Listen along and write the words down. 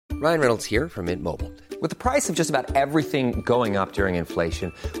Ryan Reynolds here from Mint Mobile. With the price of just about everything going up during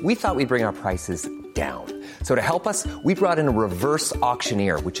inflation, we thought we'd bring our prices down. So to help us, we brought in a reverse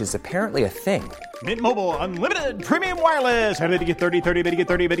auctioneer, which is apparently a thing. Mint Mobile Unlimited Premium Wireless. How to get 30, 30, bit to get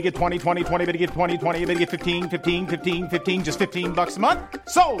 30, bit to get 20, 20, 20, bit to get 20, 20, bit to get 15, 15, 15, 15, just $15 a month?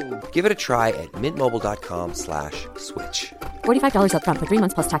 Sold! Give it a try at mintmobile.com/switch. $45 up front for 3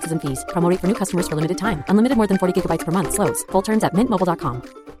 months plus taxes and fees. Promo rate for new customers for limited time. Unlimited more than 40 gigabytes per month. Slows full terms at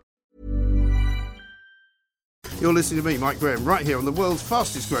mintmobile.com. You're listening to me, Mike Graham, right here on the world's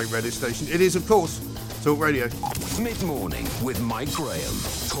fastest growing radio station. It is, of course, Talk Radio. Mid-morning with Mike Graham.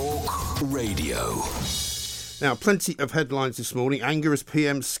 Talk Radio. Now, plenty of headlines this morning. Anger as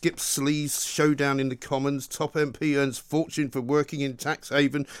PM skips sleaze, showdown in the Commons, top MP earns fortune for working in tax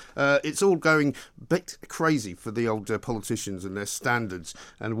haven. It's all going a bit crazy for the old politicians and their standards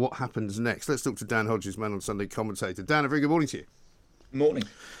and what happens next. Let's talk to Dan Hodges, Man on Sunday commentator. Dan, a very good morning to you. Morning.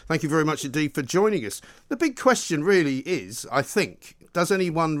 Thank you very much indeed for joining us. The big question really is, I think, does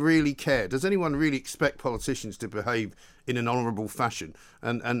anyone really care? Does anyone really expect politicians to behave in an honourable fashion?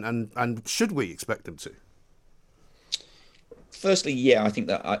 And should we expect them to? Firstly, yeah, I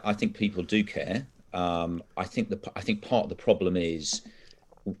think people do care. I think part of the problem is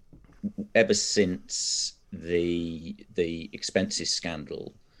ever since the expenses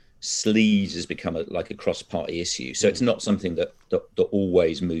scandal, sleaze has become a cross-party issue. So it's not something that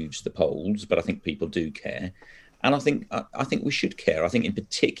always moves the polls, but I think people do care, and I think we should care. I think in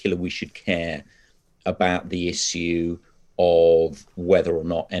particular we should care about the issue of whether or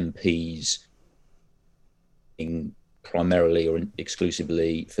not MPs, primarily or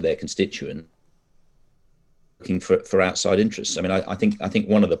exclusively for their constituent, looking for outside interests. I mean, I think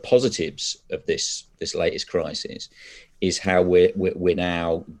one of the positives of this latest crisis is how we're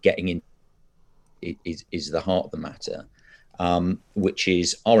now getting in is the heart of the matter, which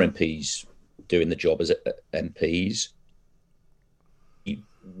is our MPs doing the job as MPs,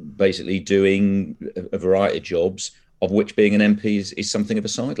 basically doing a variety of jobs, of which being an MP is something of a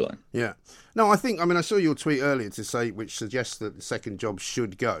sideline. Yeah. No, I saw your tweet earlier which suggests that the second job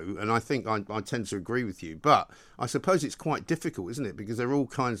should go, and I think I tend to agree with you. But I suppose it's quite difficult, isn't it? Because there are all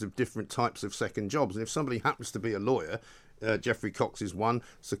kinds of different types of second jobs. And if somebody happens to be a lawyer, Geoffrey Cox is one,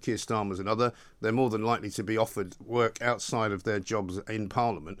 Sir Keir Starmer's another, they're more than likely to be offered work outside of their jobs in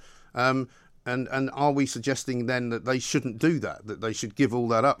Parliament. And are we suggesting then that they shouldn't do that they should give all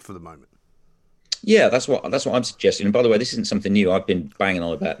that up for the moment? Yeah, that's what I'm suggesting. And by the way, this isn't something new. I've been banging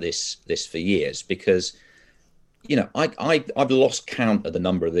on about this for years because, I've lost count of the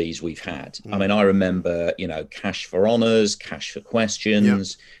number of these we've had. I mean, I remember, cash for honours, cash for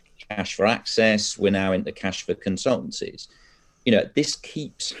questions, cash for access. We're now into cash for consultancies. This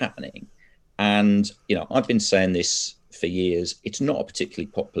keeps happening. And, I've been saying this for years. It's not a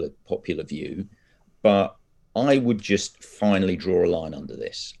particularly popular view, but I would just finally draw a line under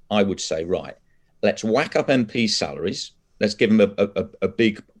this. I would say, right, let's whack up MP salaries. Let's give them a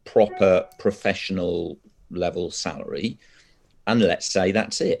big, proper, professional level salary, and let's say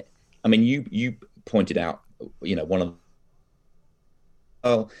that's it. I mean, you pointed out, one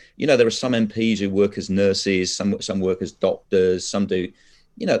of. There are some MPs who work as nurses, some work as doctors, some do.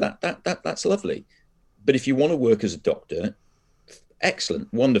 That's lovely. But if you want to work as a doctor,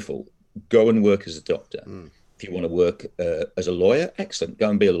 excellent, wonderful, go and work as a doctor. If you want to work as a lawyer, excellent,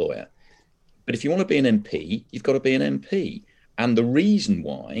 go and be a lawyer. But if you want to be an MP, you've got to be an MP. And the reason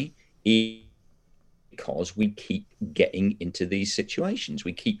why is because we keep getting into these situations.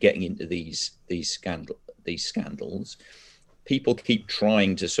 We keep getting into these scandals. People keep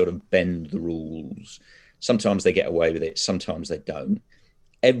trying to sort of bend the rules. Sometimes they get away with it. Sometimes they don't.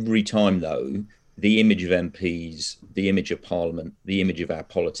 Every time, though, the image of MPs, the image of Parliament, the image of our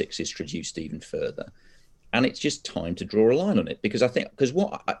politics is traduced even further. And it's just time to draw a line on it, because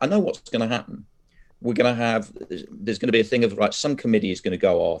what I know what's going to happen. There's going to be a thing of, right, some committee is going to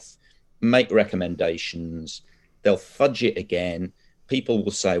go off, make recommendations, they'll fudge it again. People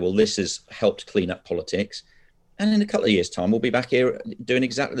will say, well, this has helped clean up politics. And in a couple of years' time, we'll be back here doing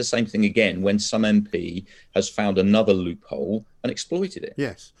exactly the same thing again when some MP has found another loophole and exploited it.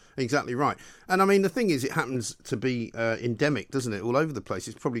 Yes, exactly right. And I mean, the thing is, it happens to be endemic, doesn't it, all over the place.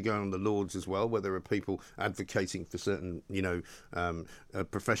 It's probably going on the Lords as well, where there are people advocating for certain,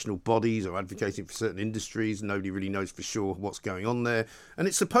 professional bodies or advocating for certain industries. Nobody really knows for sure what's going on there. And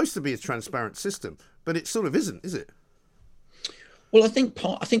it's supposed to be a transparent system, but it sort of isn't, is it? Well, I think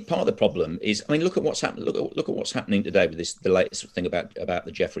part of the problem is, I mean, look at what's happening. Look at what's happening today with the latest thing about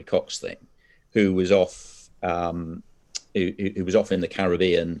the Geoffrey Cox thing, who was off, who was off in the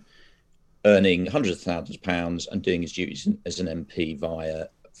Caribbean, earning hundreds of thousands of pounds and doing his duties as an MP via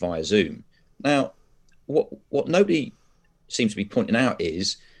via Zoom. Now, what nobody seems to be pointing out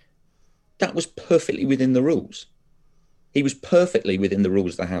is that was perfectly within the rules. He was perfectly within the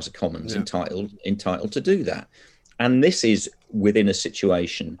rules of the House of Commons, entitled to do that. And this is within a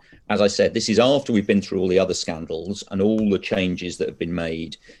situation, as I said, this is after we've been through all the other scandals and all the changes that have been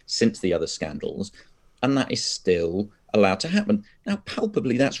made since the other scandals, and that is still allowed to happen. Now,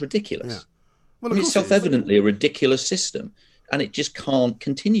 palpably, that's ridiculous. Yeah. Well, it's self-evidently a ridiculous system, and it just can't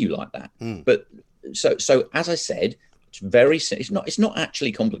continue like that. But so as I said, it's not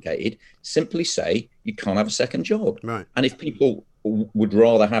actually complicated. Simply say you can't have a second job. Right. And if people would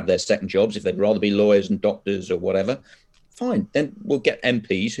rather have their second jobs, if they'd rather be lawyers and doctors or whatever, fine. Then we'll get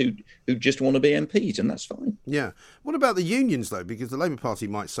MPs who just want to be MPs, and that's fine. Yeah. What about the unions, though? Because the Labour Party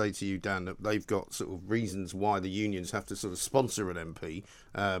might say to you, Dan, that they've got sort of reasons why the unions have to sort of sponsor an MP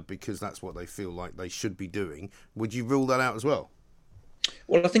because that's what they feel like they should be doing. Would you rule that out as well?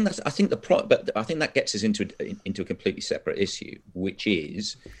 Well, I think that gets us into a completely separate issue, which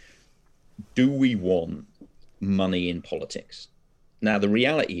is, do we want money in politics? Now, the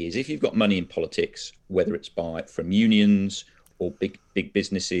reality is, if you've got money in politics, whether it's from unions or big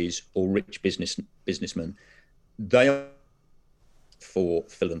businesses or rich businessmen, they are, for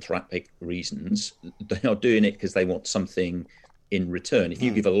philanthropic reasons, they are doing it because they want something in return. If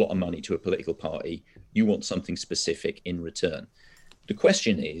you give a lot of money to a political party, you want something specific in return. The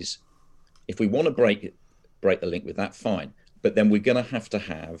question is, if we want to break the link with that, fine. But then we're going to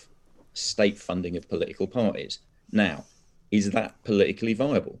have state funding of political parties. Now, is that politically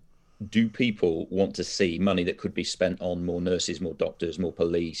viable? Do people want to see money that could be spent on more nurses, more doctors, more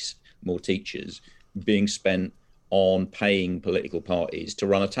police, more teachers being spent on paying political parties to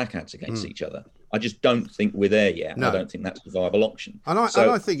run attack ads against each other? I just don't think we're there yet. No. I don't think that's a viable option. And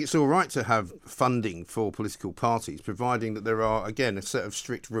I think it's all right to have funding for political parties, providing that there are, again, a set of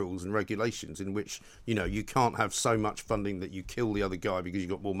strict rules and regulations in which, you can't have so much funding that you kill the other guy because you've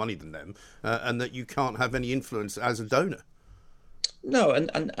got more money than them, and that you can't have any influence as a donor. No,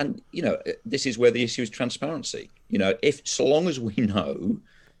 and this is where the issue is transparency. If so long as we know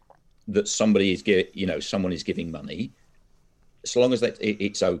that someone is giving money, so long as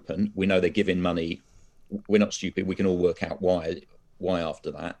it's open, we know they're giving money. We're not stupid. We can all work out why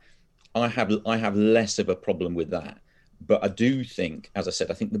after that. I have less of a problem with that. But I do think, as I said,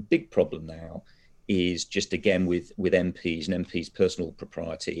 I think the big problem now is just, again, with MPs and MPs' personal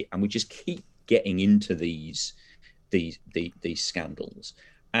propriety, and we just keep getting into these scandals.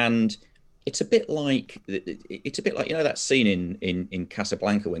 And it's a bit like that scene in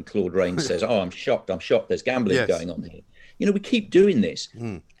Casablanca when Claude Rains says, "Oh, I'm shocked. There's gambling going on here." We keep doing this.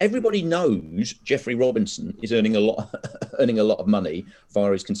 Everybody knows Jeffrey Robinson is earning a lot of money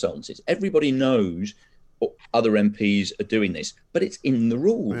via his consultancies. Everybody knows other MPs are doing this, but it's in the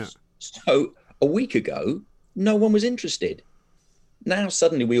rules. Yeah. So a week ago, no one was interested. Now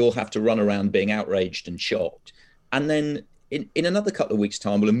suddenly we all have to run around being outraged and shocked, and then in another couple of weeks'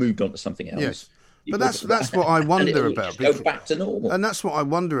 time, we'll have moved on to something else. Yes. But that's what I wonder about. Go back to normal. And that's what I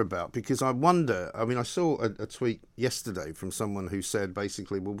wonder about, because I saw a tweet yesterday from someone who said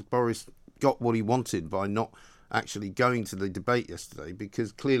basically, well, Boris got what he wanted by not actually going to the debate yesterday,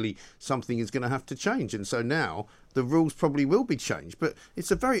 because clearly something is going to have to change. And so now the rules probably will be changed. But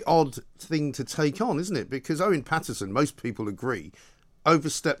it's a very odd thing to take on, isn't it? Because Owen Paterson, most people agree,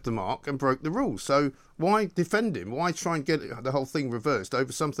 overstepped the mark and broke the rules. So why defend him? Why try and get the whole thing reversed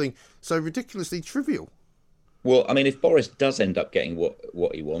over something so ridiculously trivial? Well, I mean, if Boris does end up getting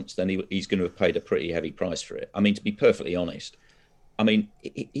what he wants, then he's going to have paid a pretty heavy price for it. I mean, to be perfectly honest, I mean,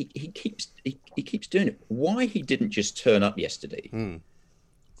 he keeps doing it. Why he didn't just turn up yesterday,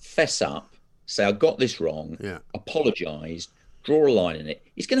 fess up, say, I got this wrong, apologise, draw a line in it.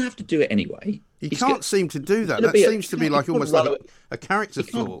 He's going to have to do it anyway. He can't seem to do that. That seems to be like almost like a character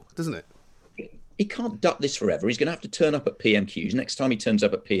flaw, doesn't it? He can't duck this forever. He's going to have to turn up at PMQs. Next time he turns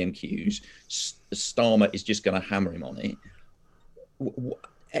up at PMQs, Starmer is just going to hammer him on it.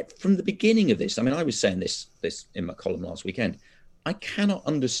 From the beginning of this, I mean, I was saying this in my column last weekend. I cannot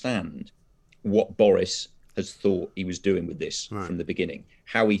understand what Boris has thought he was doing with this from the beginning.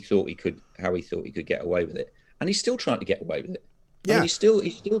 How he thought he could get away with it, and he's still trying to get away with it. Yeah, I mean, he's still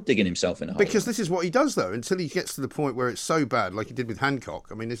digging himself in a hole. Because this is what he does, though, until he gets to the point where it's so bad, like he did with Hancock.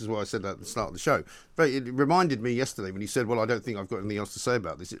 I mean, this is what I said at the start of the show. But it reminded me yesterday when he said, well, I don't think I've got anything else to say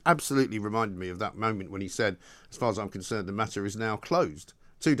about this. It absolutely reminded me of that moment when he said, as far as I'm concerned, the matter is now closed.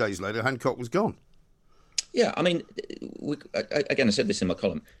 2 days later, Hancock was gone. Yeah, I mean, again, I said this in my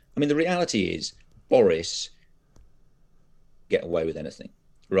column. I mean, the reality is Boris get away with anything,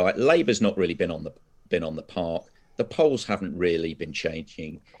 right? Labour's not really been on the park. the polls haven't really been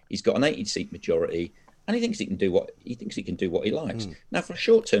changing. He's got an 80-seat majority, and he thinks he can do what he likes. Now, for a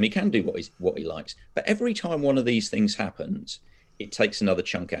short term, he can do what he likes. But every time one of these things happens, it takes another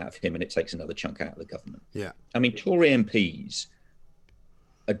chunk out of him, and it takes another chunk out of the government. Yeah. I mean, Tory MPs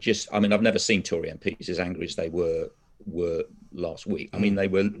are just. I mean, I've never seen Tory MPs as angry as they were last week. I mean, they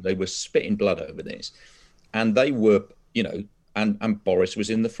were spitting blood over this, and they were, and Boris was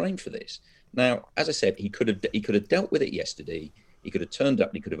in the frame for this. Now, as I said, he could have dealt with it yesterday. He could have turned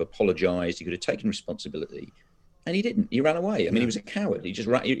up and he could have apologised. He could have taken responsibility, and he didn't. He ran away. I mean, he was a coward.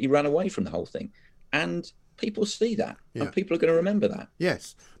 He ran away from the whole thing, and people see that, and people are going to remember that.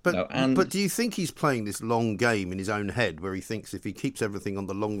 Yes, but do you think he's playing this long game in his own head, where he thinks if he keeps everything on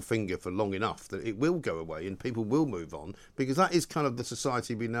the long finger for long enough, that it will go away and people will move on? Because that is kind of the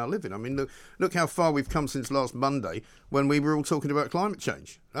society we now live in. I mean, look how far we've come since last Monday, when we were all talking about climate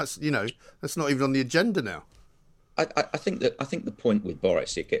change. That's not even on the agenda now. I think the point with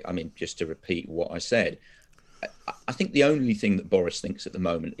Boris, I mean, just to repeat what I said, I think the only thing that Boris thinks at the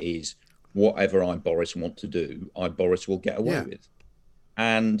moment is, whatever Boris want to do, Boris will get away with.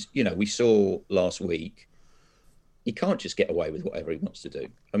 And, we saw last week, he can't just get away with whatever he wants to do.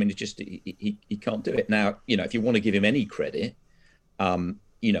 I mean, he can't do it. Now, if you want to give him any credit,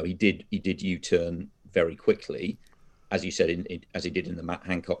 he did U-turn very quickly, as you said, as he did in the Matt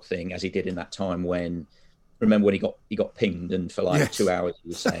Hancock thing, as he did in that time when, remember when he got pinged, and for 2 hours he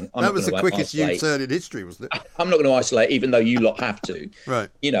was saying, that was the quickest U-turn in history, wasn't it? I'm not going to isolate, even though you lot have to. Right.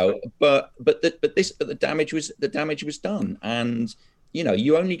 But the damage was done, and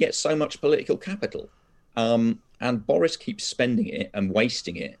you only get so much political capital, and Boris keeps spending it and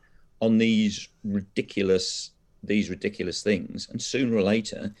wasting it on these ridiculous things, and sooner or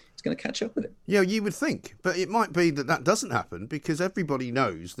later it's going to catch up with him. Yeah, you would think, but it might be that doesn't happen, because everybody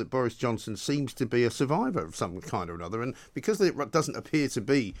knows that Boris Johnson seems to be a survivor of some kind or another, and because it doesn't appear to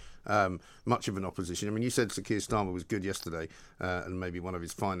be much of an opposition. I mean, you said Sir Keir Starmer was good yesterday, and maybe one of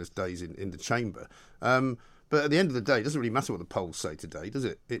his finest days in the chamber. But at the end of the day, it doesn't really matter what the polls say today, does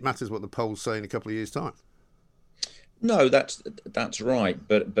it? It matters what the polls say in a couple of years' time. No, that's right.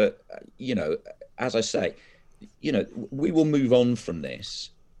 But as I say, we will move on from this,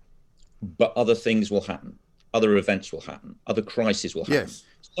 but other things will happen. Other events will happen. Other crises will happen. Yes.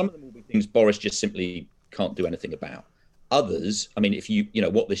 Some of them will be things Boris just simply can't do anything about. Others, I mean, if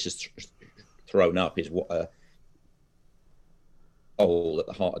what this has thrown up is what a hole at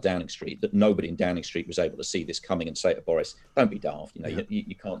the heart of Downing Street, that nobody in Downing Street was able to see this coming and say to Boris, "Don't be daft.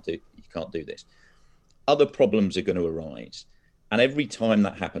 You can't do this." Other problems are going to arise. And every time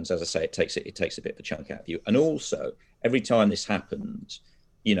that happens, as I say, it takes a bit of a chunk out of you. And also, every time this happens,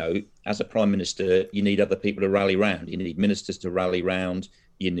 as a prime minister, you need other people to rally round. You need ministers to rally round.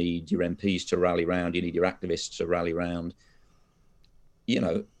 You need your MPs to rally round. You need your activists to rally round.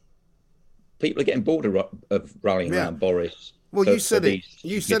 People are getting bored of rallying around Boris. Well, you said it.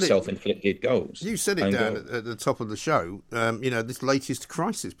 Self-inflicted goals. You said it down at the top of the show. This latest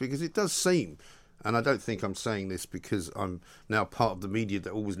crisis, because it does seem. And I don't think I'm saying this because I'm now part of the media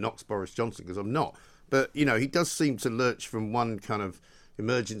that always knocks Boris Johnson, because I'm not. But, he does seem to lurch from one kind of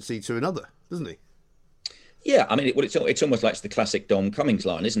emergency to another, doesn't he? Yeah, I mean, it's almost like the classic Dom Cummings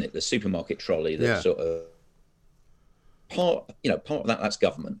line, isn't it? The supermarket trolley that sort of part of that's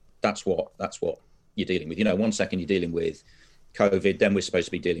government. That's what you're dealing with. 1 second you're dealing with COVID, then we're supposed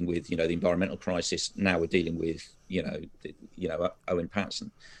to be dealing with, the environmental crisis. Now we're dealing with, Owen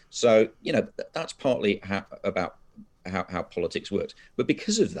Paterson. So, that's partly about how politics works. But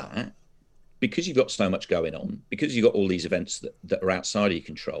because of that, because you've got so much going on, because you've got all these events that are outside of your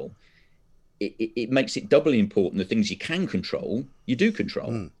control, it makes it doubly important. The things you can control, you do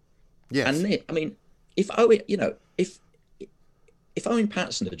control. Yes. And I mean, if Owen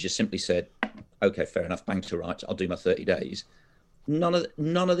Paterson had just simply said, "Okay, fair enough, bang to rights, I'll do my 30 days," none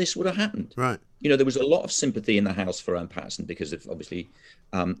of this would have happened. Right. There was a lot of sympathy in the House for Owen Paterson because of obviously,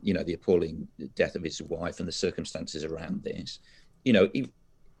 the appalling death of his wife and the circumstances around this.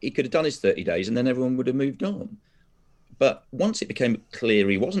 He could have done his 30 days and then everyone would have moved on. But once it became clear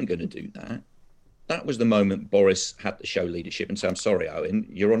he wasn't going to do that, that was the moment Boris had to show leadership and say, "I'm sorry, Owen,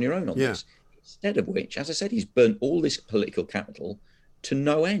 you're on your own on this." Instead of which, as I said, he's burnt all this political capital to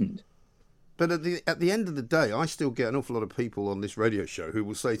no end. But at the end of the day, I still get an awful lot of people on this radio show who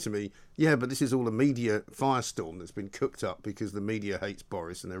will say to me, "Yeah, but this is all a media firestorm that's been cooked up because the media hates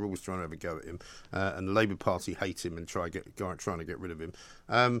Boris and they're always trying to have a go at him, and the Labour Party hate him and trying to get rid of him.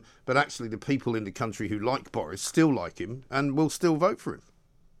 But actually, the people in the country who like Boris still like him and will still vote for him."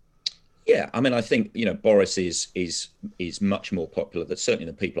 Yeah, I mean, I think Boris is much more popular than certainly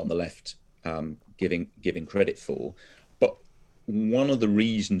the people on the left giving credit for. But one of the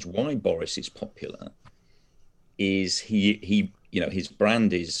reasons why Boris is popular is he his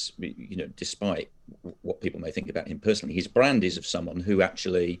brand is, despite what people may think about him personally, his brand is of someone who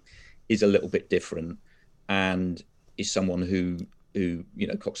actually is a little bit different and is someone who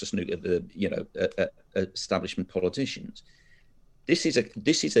cocks a snoot at the establishment politicians. This is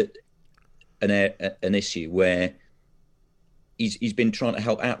an issue where he's been trying to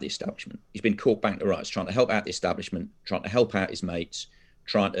help out the establishment. He's been caught back to rights, trying to help out the establishment, trying to help out his mates,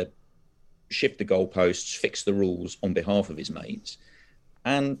 trying to shift the goalposts, fix the rules on behalf of his mates.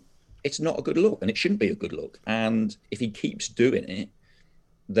 And it's not a good look, and it shouldn't be a good look. And if he keeps doing it,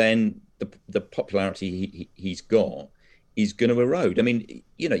 then the popularity he's got is going to erode. I mean,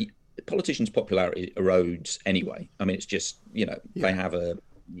 politicians' popularity erodes anyway. I mean, it's just, they have a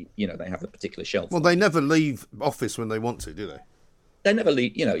particular shelf. Well, they never leave office when they want to, do they? They never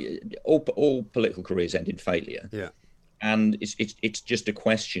leave. All political careers end in failure. Yeah. And it's just a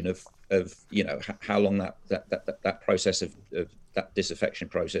question of how long that process of that disaffection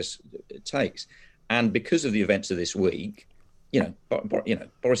process takes. And because of the events of this week,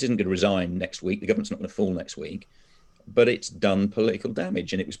 Boris isn't going to resign next week. The government's not going to fall next week. But it's done political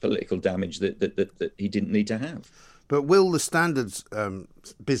damage, and it was political damage that he didn't need to have. But will the standards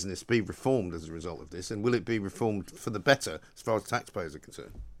business be reformed as a result of this, and will it be reformed for the better as far as taxpayers are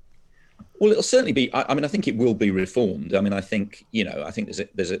concerned? Well, it'll certainly be. I mean, I think it will be reformed. I mean, I think there's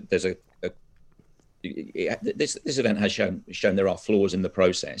a this event has shown there are flaws in the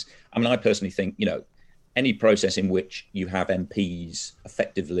process. I mean, I personally think any process in which you have MPs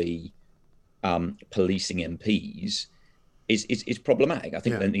effectively policing MPs is problematic. I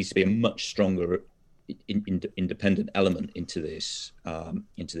think there needs to be a much stronger independent element into this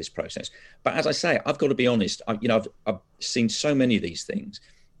process. But as I say, I've got to be honest. I've seen so many of these things.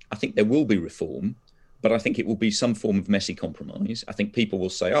 I think there will be reform, but I think it will be some form of messy compromise. I think people will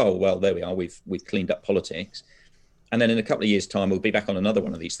say, "Oh, well, there we are. We've cleaned up politics," and then in a couple of years' time, we'll be back on another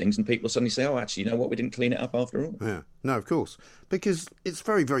one of these things, and people will suddenly say, "Oh, actually, you know what? We didn't clean it up after all." Yeah, no, of course, because it's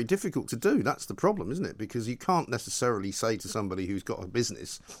very, very difficult to do. That's the problem, isn't it? Because you can't necessarily say to somebody who's got a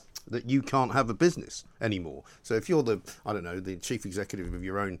business that you can't have a business anymore. So if you're the chief executive of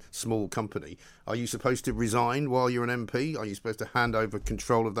your own small company, are you supposed to resign while you're an MP? Are you supposed to hand over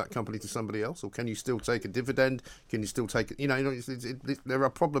control of that company to somebody else? Or can you still take a dividend? Can you still take there are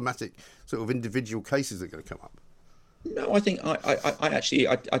problematic sort of individual cases that are going to come up. No, I think I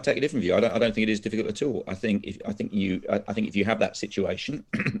take a different view. I don't think it is difficult at all. I think if you have that situation,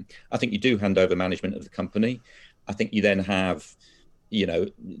 I think you do hand over management of the company. I think you then have,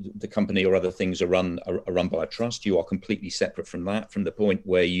 the company or other things are run by a trust. You are completely separate from that, from the point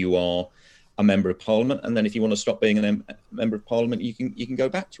where you are a member of parliament, and then if you want to stop being a member of parliament, you can go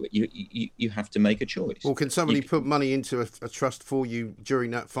back to it. You have to make a choice. Well, can somebody put money into a trust for you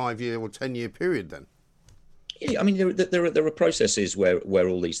during that 5-year or 10-year period then? Yeah, I mean, there are processes where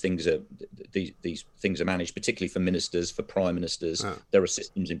all these things are managed, particularly for ministers, for prime ministers. Oh. There are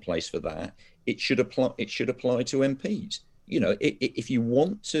systems in place for that. It should apply to MPs. If you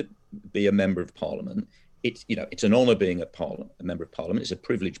want to be a member of parliament, it's an honour being a member of parliament. It's a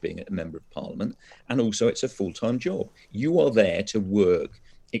privilege being a member of parliament, and also it's a full-time job. You are there to work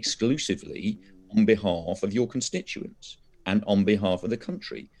exclusively on behalf of your constituents and on behalf of the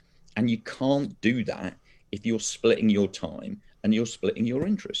country, and you can't do that if you're splitting your time and you're splitting your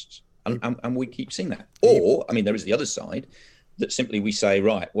interests. And we keep seeing that. Or, I mean, there is the other side that simply we say,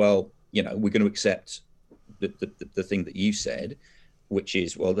 right, well, we're going to accept the thing that you said, which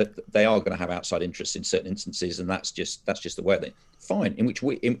is, well, that they are going to have outside interests in certain instances, and that's just the way of it. Fine. In which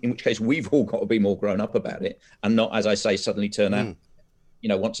case we've all got to be more grown up about it, and not, as I say, suddenly turn out,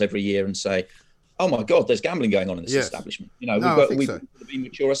 once every year and say, oh my God, there's gambling going on in this establishment. We've got to be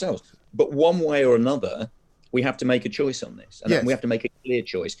mature ourselves. But one way or another, we have to make a choice on this, and we have to make a clear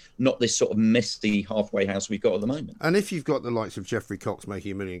choice, not this sort of messy halfway house we've got at the moment. And if you've got the likes of Geoffrey Cox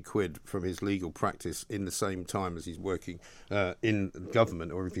making £1 million from his legal practice in the same time as he's working in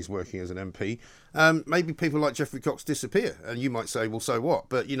government, or if he's working as an MP, maybe people like Geoffrey Cox disappear, and you might say, well, so what?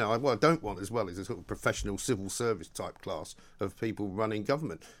 But what I don't want as well is a sort of professional civil service type class of people running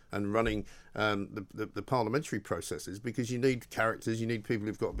government and running the parliamentary processes, because you need characters, you need people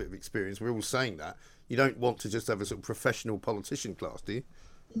who've got a bit of experience. We're all saying that. You don't want to just have a sort of professional politician class, do you?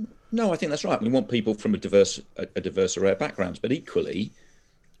 No, I think that's right. We want people from a diverse array of backgrounds, but equally,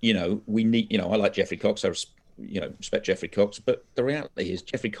 we need. I like Geoffrey Cox. I respect Geoffrey Cox, but the reality is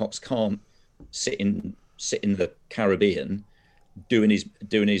Geoffrey Cox can't sit in the Caribbean doing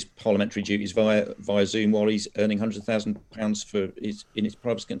his parliamentary duties via Zoom while he's earning £100,000 for in his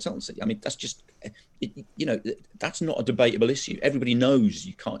private consultancy. I mean, that's just that's not a debatable issue. Everybody knows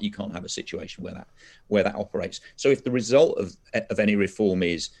you can't have a situation where that operates. So if the result of any reform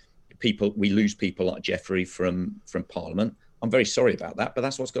is we lose people like Jeffrey from Parliament, I'm very sorry about that, but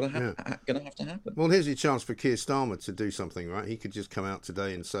that's what's going to have to happen. Well, here's your chance for Keir Starmer to do something, right? He could just come out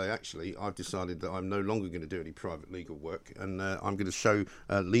today and say, actually, I've decided that I'm no longer going to do any private legal work, and I'm going to show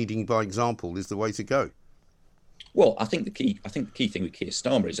leading by example is the way to go. Well, I think the key thing with Keir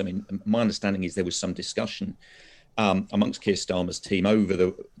Starmer is, I mean, my understanding is there was some discussion amongst Keir Starmer's team over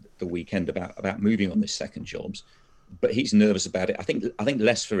the weekend about moving on this second jobs, but he's nervous about it. I think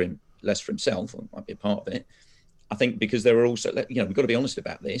less for himself, or might be a part of it. I think because there are also, we've got to be honest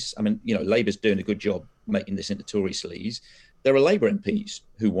about this. I mean, Labour's doing a good job making this into Tory sleaze. There are Labour MPs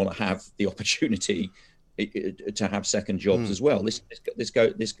who want to have the opportunity to have second jobs as well. This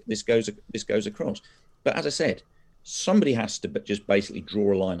goes across. But as I said, somebody has to just basically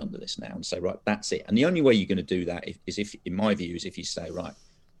draw a line under this now and say, right, that's it. And the only way you're going to do that is if, in my view, is if you say, right,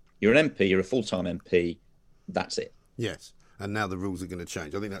 you're an MP, you're a full-time MP, that's it. Yes. And now the rules are going to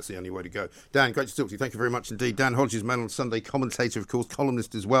change. I think that's the only way to go. Dan, great to talk to you. Thank you very much indeed. Dan Hodges, Mail on Sunday commentator, of course,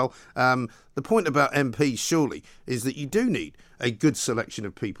 columnist as well. The point about MPs, surely, is that you do need a good selection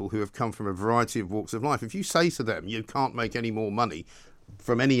of people who have come from a variety of walks of life. If you say to them you can't make any more money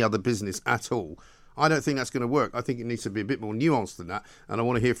from any other business at all, I don't think that's going to work. I think it needs to be a bit more nuanced than that. And I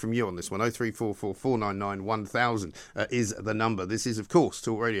want to hear from you on this one. 0344 499 1000 is the number. This is, of course,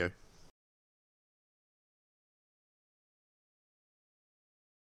 Talk Radio.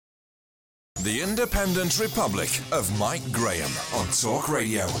 The Independent Republic of Mike Graham on Talk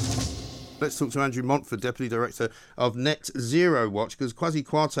Radio. Let's talk to Andrew Montford, Deputy Director of Net Zero Watch, because Kwasi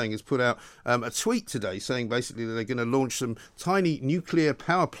Kwarteng has put out a tweet today saying basically that they're going to launch some tiny nuclear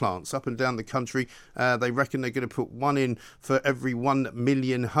power plants up and down the country. They reckon they're going to put one in for every 1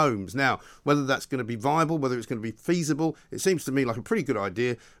 million homes. Now, whether that's going to be viable, whether it's going to be feasible, it seems to me like a pretty good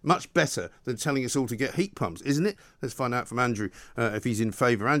idea, much better than telling us all to get heat pumps, isn't it? Let's find out from Andrew if he's in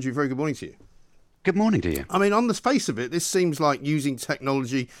favour. Andrew, very good morning to you. Good morning to you. I mean, on the face of it, this seems like using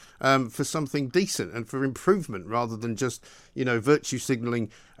technology for something decent and for improvement rather than just, virtue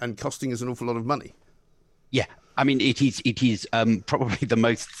signalling and costing us an awful lot of money. Yeah, I mean, it is probably the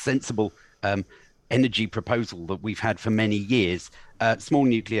most sensible energy proposal that we've had for many years. Small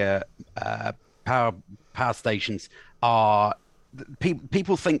nuclear power stations are...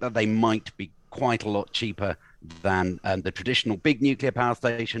 People think that they might be quite a lot cheaper than the traditional big nuclear power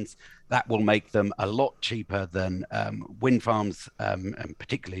stations. That will make them a lot cheaper than wind farms, and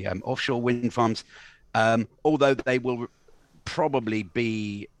particularly offshore wind farms, although they will probably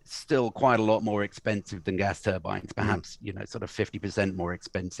be still quite a lot more expensive than gas turbines, perhaps, sort of 50% more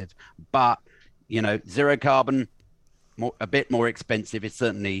expensive. But, zero carbon, a bit more expensive is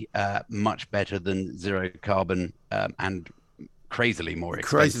certainly much better than zero carbon and crazily more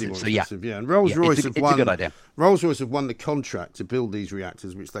expensive. Yeah. And Rolls-Royce it's a good idea. Rolls-Royce have won the contract to build these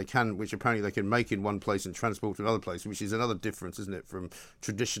reactors, which apparently they can make in one place and transport to another place, which is another difference, isn't it, from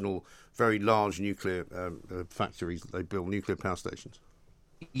traditional, very large nuclear factories that they build, nuclear power stations.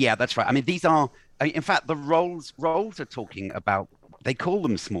 Yeah, that's right. I mean, in fact, the Rolls are talking about, they call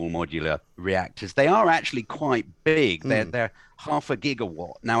them small modular reactors. They are actually quite big. They're half a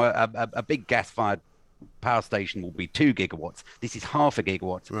gigawatt. Now, a big gas-fired power station will be 2 gigawatts. This is half a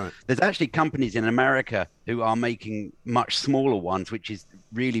gigawatt. Right. There's actually companies in America who are making much smaller ones, which is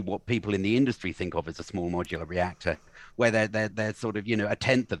really what people in the industry think of as a small modular reactor, where they're sort of, a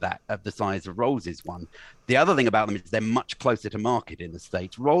tenth of the size of Rolls' one. The other thing about them is they're much closer to market in the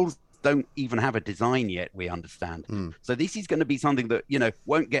States. Rolls don't even have a design yet, we understand. So this is going to be something that,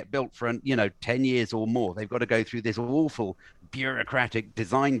 won't get built for, 10 years or more. They've got to go through this awful bureaucratic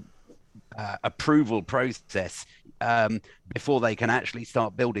design approval process before they can actually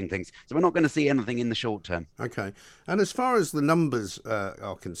start building things. So we're not going to see anything in the short term. Okay. And as far as the numbers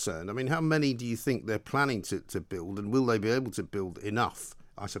are concerned, I mean, how many do you think they're planning to build, and will they be able to build enough,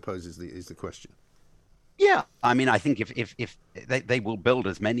 I suppose, is the question. Yeah, I mean, I think if they will build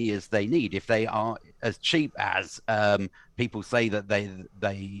as many as they need, if they are as cheap as people say that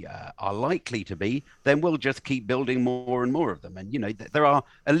they are likely to be, then we'll just keep building more and more of them. And there are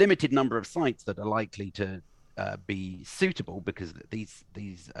a limited number of sites that are likely to be suitable because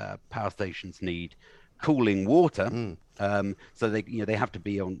these power stations need cooling water. So they have to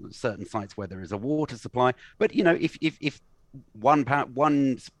be on certain sites where there is a water supply. But if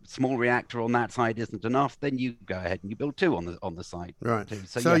one small reactor on that side isn't enough, then you go ahead and you build two on the side. Right. Too.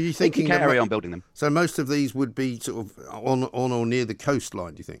 So you they can carry on building them. So most of these would be sort of on or near the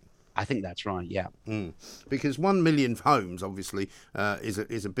coastline, do you think? I think that's right. Yeah. Because 1 million homes obviously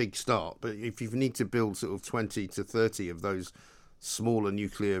is a big start, but if you need to build sort of 20 to 30 of those smaller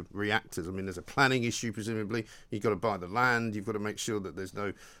nuclear reactors, I mean, there's a planning issue presumably. You've got to buy the land. You've got to make sure that there's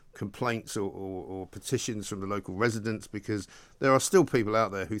no complaints or petitions from the local residents, because there are still people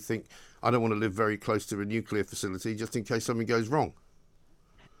out there who think, I don't want to live very close to a nuclear facility just in case something goes wrong.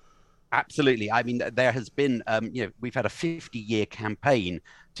 Absolutely. I mean, there has been, we've had a 50-year campaign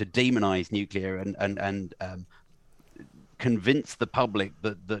to demonize nuclear and convince the public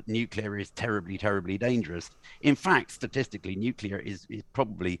that nuclear is terribly, terribly dangerous. In fact, statistically, nuclear is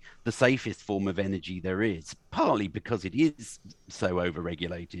probably the safest form of energy there is, partly because it is so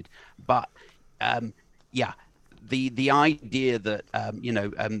overregulated. But the idea that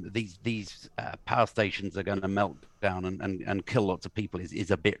these power stations are going to melt down and kill lots of people is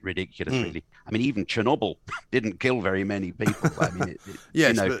a bit ridiculous, really. I mean, even Chernobyl didn't kill very many people. I mean,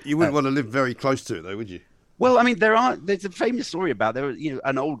 yes, but you wouldn't want to live very close to it, though, would you? Well, I mean, there's a famous story about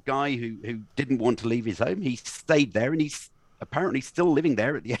an old guy who didn't want to leave his home. He stayed there, and he's apparently still living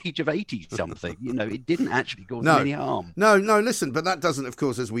there at the age of 80 something. It didn't actually cause him any harm. No, listen, but that doesn't, of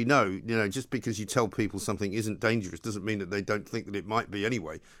course, as we know, just because you tell people something isn't dangerous doesn't mean that they don't think that it might be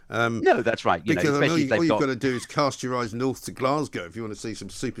anyway. No, that's right. Because all you've got to do is cast your eyes north to Glasgow if you want to see some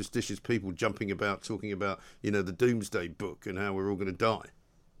superstitious people jumping about, talking about, the Doomsday Book and how we're all going to die.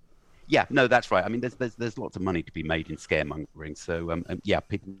 Yeah, no, that's right. I mean, there's lots of money to be made in scaremongering. So,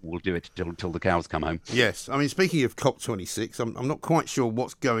 people will do it till the cows come home. Yes. I mean, speaking of COP26, I'm not quite sure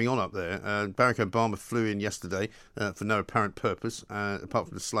what's going on up there. Barack Obama flew in yesterday for no apparent purpose, apart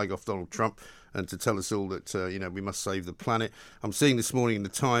from to slag off Donald Trump and to tell us all that, we must save the planet. I'm seeing this morning in the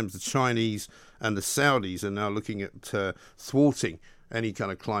Times, the Chinese and the Saudis are now looking at thwarting any kind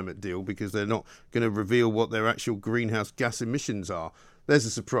of climate deal because they're not going to reveal what their actual greenhouse gas emissions are. There's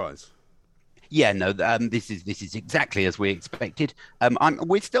a surprise. Yeah, no, this is exactly as we expected.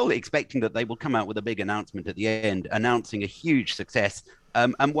 We're still expecting that they will come out with a big announcement at the end, announcing a huge success.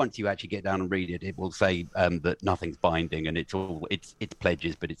 And once you actually get down and read it, it will say that nothing's binding and it's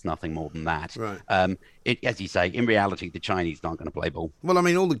pledges, but it's nothing more than that. Right. As you say, in reality, the Chinese aren't going to play ball. Well, I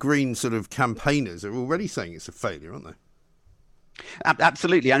mean, all the green sort of campaigners are already saying it's a failure, aren't they?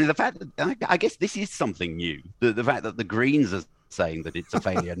 Absolutely. I mean, the fact that I guess this is something new. The fact that the Greens are saying that it's a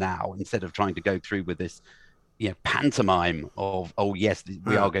failure now, instead of trying to go through with this, pantomime of, oh yes,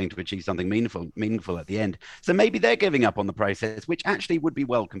 we are going to achieve something meaningful at the end. So maybe they're giving up on the process, which actually would be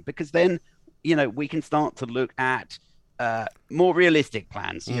welcome, because then, we can start to look at more realistic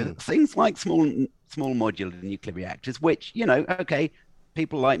plans. Things like small modular nuclear reactors, which,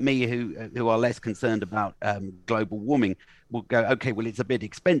 people like me who are less concerned about global warming will go, okay, well, it's a bit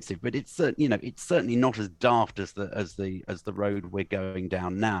expensive, but it's it's certainly not as daft as the road we're going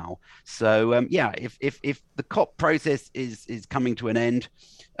down now. So if the COP process is coming to an end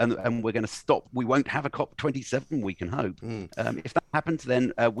and we're going to stop, we won't have a COP 27. We can hope. If that happens,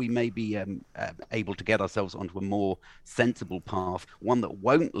 then we may be able to get ourselves onto a more sensible path, one that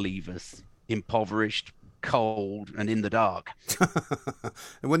won't leave us impoverished, cold and in the dark.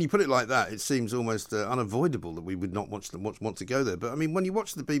 And when you put it like that, it seems almost unavoidable that we would not want to go there. But I mean, when you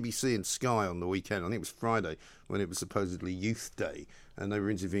watch the BBC and Sky on the weekend, I think it was Friday, when it was supposedly Youth Day, and they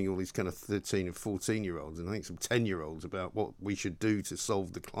were interviewing all these kind of 13 and 14-year-olds, and I think some 10-year-olds about what we should do to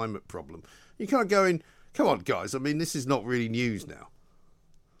solve the climate problem. You can't go in, come on, guys, I mean, this is not really news now.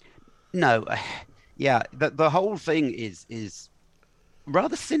 No, the whole thing is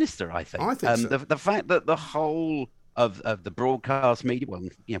rather sinister, I think. I think so. The fact that the whole of the broadcast media, well,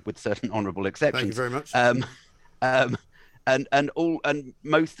 with certain honourable exceptions, thank you very much, and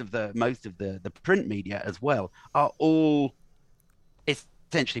most of the print media as well are all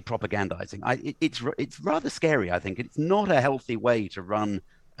essentially propagandizing. It's rather scary. I think it's not a healthy way to run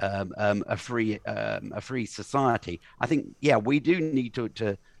a free society. I think we do need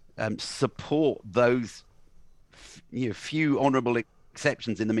to support those few honourable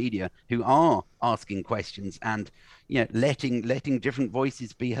exceptions in the media who are asking questions and letting different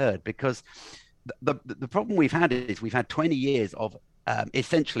voices be heard, because the problem we've had is we've had 20 years of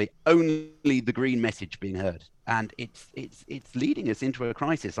essentially only the green message being heard, and it's leading us into a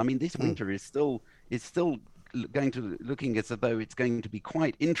crisis. I mean, this winter is still looking as though it's going to be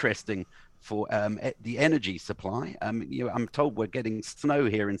quite interesting for the energy supply. I'm told we're getting snow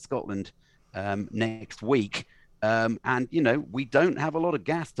here in Scotland next week. And we don't have a lot of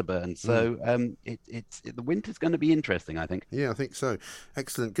gas to burn, so the winter's going to be interesting, I think. Yeah, I think so.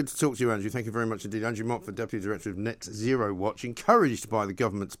 Excellent. Good to talk to you, Andrew. Thank you very much indeed. Andrew Mockford, Deputy Director of Net Zero Watch, encouraged by the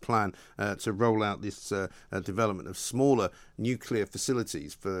government's plan to roll out this development of smaller nuclear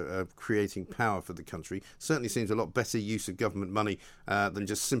facilities for creating power for the country. Certainly seems a lot better use of government money than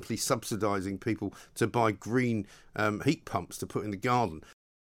just simply subsidising people to buy green heat pumps to put in the garden.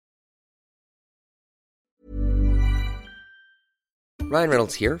 Ryan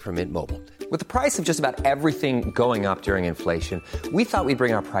Reynolds here from Mint Mobile. With the price of just about everything going up during inflation, we thought we'd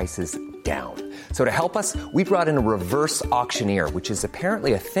bring our prices down. So to help us, we brought in a reverse auctioneer, which is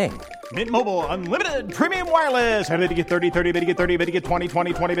apparently a thing. Mint Mobile Unlimited Premium Wireless. How to get 30, 30, bit to get 30, bit to get 20,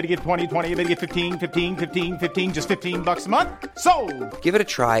 20, 20, bit to get 20, 20, bit to get 15, 15, 15, 15, just $15 a month? Sold! Give it a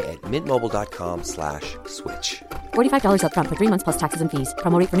try at mintmobile.com/switch. $45 up front for 3 months plus taxes and fees.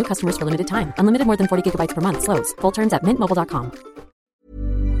 Promo rate for new customers for limited time. Unlimited more than 40 gigabytes per month. Slows full terms at mintmobile.com.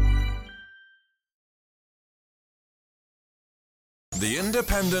 The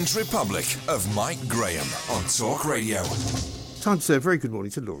Independent Republic of Mike Graham on Talk Radio. Time to say a very good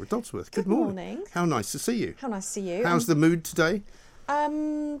morning to Laura Dodsworth. Good morning. How nice to see you. How nice to see you. How's the mood today?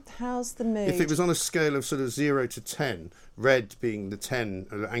 How's the mood? If it was on a scale of sort of 0 to 10, red being the 10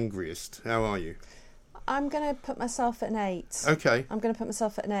 angriest, how are you? I'm going to put myself at an 8. Okay. I'm going to put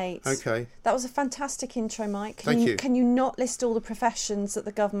myself at an 8. Okay. That was a fantastic intro, Mike. Thank you. Can you not list all the professions that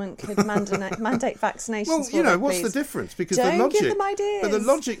the government could mandate vaccinations well, for? you know, them, what's please? the difference? Because Don't the logic, give them ideas. But the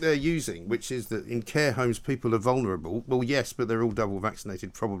logic they're using, which is that in care homes people are vulnerable, well, yes, but they're all double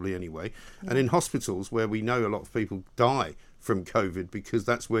vaccinated probably anyway. Yeah. And in hospitals where we know a lot of people die from COVID because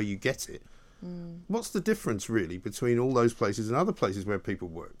that's where you get it. What's the difference really between all those places and other places where people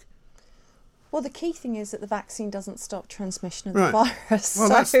work? Well, the key thing is that the vaccine doesn't stop transmission of the virus.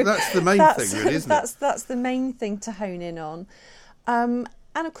 Well, so that's the main thing, really, isn't it? That's the main thing to hone in on. And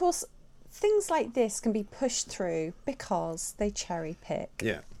of course, things like this can be pushed through because they cherry pick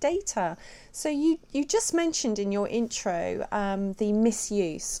data. So you just mentioned in your intro the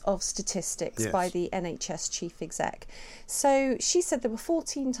misuse of statistics by the NHS chief exec. So she said there were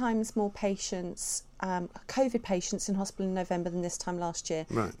 14 times more patients, COVID patients in hospital in November than this time last year.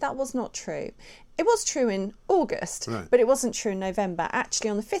 Right. That was not true. It was true in August, but it wasn't true in November. Actually,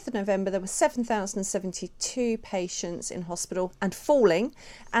 on the 5th of November, there were 7,072 patients in hospital and falling.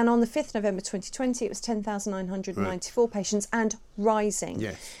 And on the 5th of November 2020, it was 10,994 patients and rising.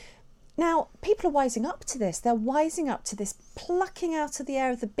 Yes. Now, people are wising up to this. They're wising up to this, plucking out of the air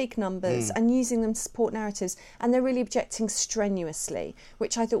of the big numbers and using them to support narratives. And they're really objecting strenuously,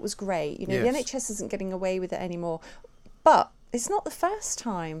 which I thought was great. You know, the NHS isn't getting away with it anymore. But it's not the first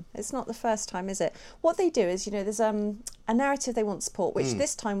time. It's not the first time, is it? What they do is, you know, there's a narrative they want to support, which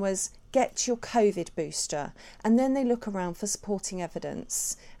this time was get your COVID booster. And then they look around for supporting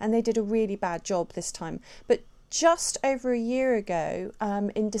evidence. And they did a really bad job this time. But just over a year ago,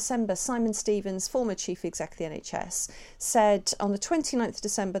 in December, Simon Stevens, former chief exec of the NHS, said on the 29th of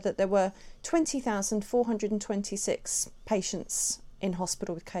December that there were 20,426 patients in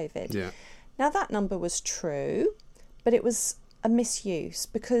hospital with COVID. Yeah. Now, that number was true, but it was a misuse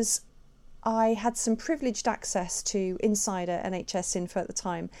because I had some privileged access to insider NHS info at the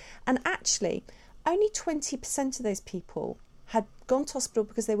time. And actually, only 20% of those people had gone to hospital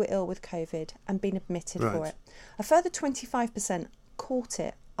because they were ill with COVID and been admitted for it. A further 25% caught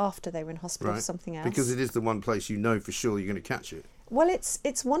it after they were in hospital for something else. Because it is the one place you know for sure you're going to catch it. Well,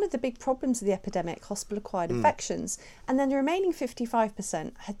 it's one of the big problems of the epidemic, hospital-acquired infections. And then the remaining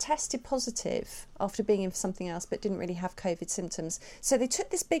 55% had tested positive after being in for something else but didn't really have COVID symptoms. So they took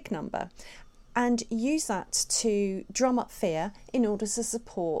this big number and used that to drum up fear in order to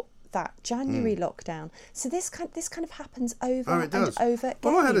support that January lockdown. So this kind of happens over and over again.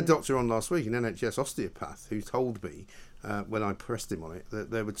 Well, I had a doctor on last week, an NHS osteopath, who told me when I pressed him on it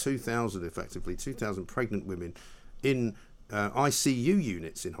that there were 2,000 pregnant women in ICU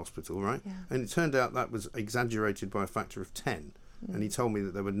units in hospital, right? Yeah. And it turned out that was exaggerated by a factor of 10. And he told me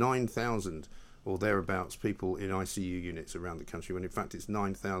that there were 9,000 or thereabouts people in ICU units around the country, when in fact it's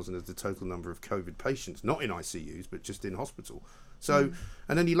 9,000 as the total number of COVID patients, not in ICUs, but just in hospital. So,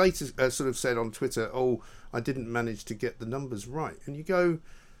 and then he later sort of said on Twitter, oh, I didn't manage to get the numbers right. And you go,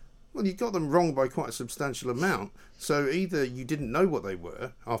 well, you got them wrong by quite a substantial amount. So either you didn't know what they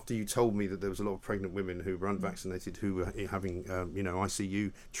were after you told me that there was a lot of pregnant women who were unvaccinated who were having,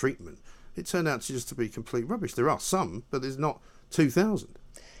 ICU treatment. It turned out just to be complete rubbish. There are some, but there's not 2,000.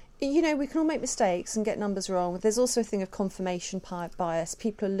 You know, we can all make mistakes and get numbers wrong. There's also a thing of confirmation bias.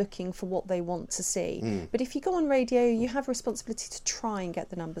 People are looking for what they want to see. But if you go on radio, you have a responsibility to try and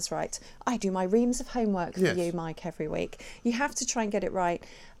get the numbers right. I do my reams of homework for you, Mike, every week. You have to try and get it right.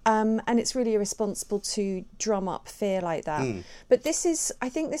 And it's really irresponsible to drum up fear like that. But I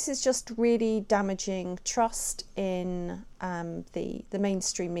think this is just really damaging trust in the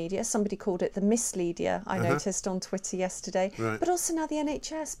mainstream media. Somebody called it the misleadia, I noticed on Twitter yesterday. Right. But also now the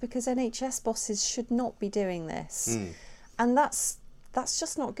NHS, because NHS bosses should not be doing this. And that's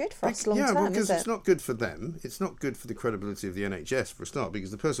just not good for us long term, well, because is it? it's not good for them. It's not good for the credibility of the NHS, for a start,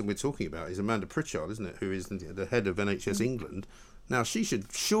 because the person we're talking about is Amanda Pritchard, isn't it, who is the head of NHS England. Now, she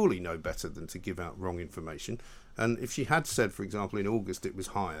should surely know better than to give out wrong information. And if she had said, for example, in August it was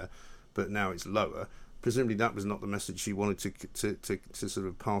higher, but now it's lower, presumably that was not the message she wanted to sort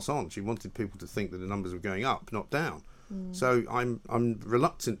of pass on. She wanted people to think that the numbers were going up, not down. So I'm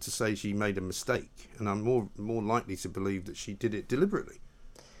reluctant to say she made a mistake, and I'm more likely to believe that she did it deliberately.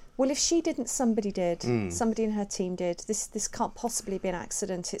 Well, if she didn't, somebody did. Somebody in her team did. This can't possibly be an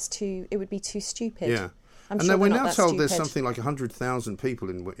accident. It would be too stupid. Yeah. We're now told there's something like 100,000 people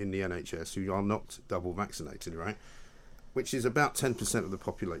in the NHS who are not double vaccinated, right? Which is about 10% of the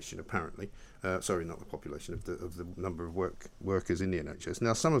population, apparently. Sorry, not the population, of the number of workers in the NHS.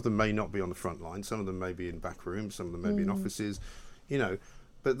 Now, some of them may not be on the front line. Some of them may be in back rooms. Some of them may be in offices, you know.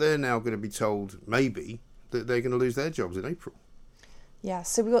 But they're now going to be told, maybe, that they're going to lose their jobs in April. Yeah,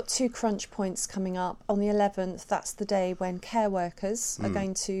 so we've got 2 crunch points coming up. On the 11th, that's the day when care workers are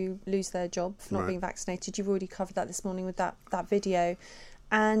going to lose their job for not being vaccinated. You've already covered that this morning with that video.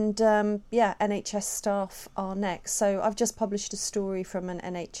 And, NHS staff are next. So I've just published a story from an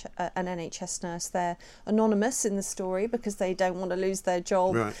NHS nurse. They're anonymous in the story because they don't want to lose their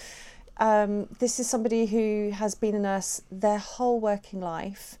job. Right. This is somebody who has been a nurse their whole working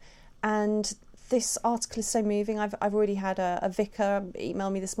life, and this article is so moving. I've already had a vicar email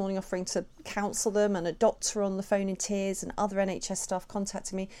me this morning offering to counsel them, and a doctor on the phone in tears, and other NHS staff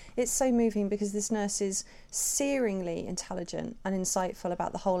contacting me. It's so moving because this nurse is searingly intelligent and insightful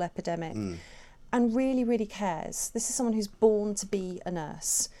about the whole epidemic and really, really cares. This is someone who's born to be a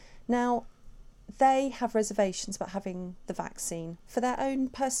nurse. Now, they have reservations about having the vaccine for their own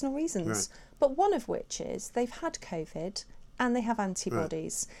personal reasons, but one of which is they've had COVID and they have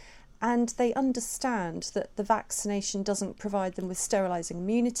antibodies. And they understand that the vaccination doesn't provide them with sterilising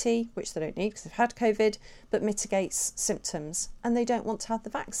immunity, which they don't need because they've had COVID, but mitigates symptoms. And they don't want to have the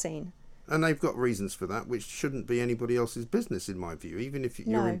vaccine. And they've got reasons for that, which shouldn't be anybody else's business, in my view. Even if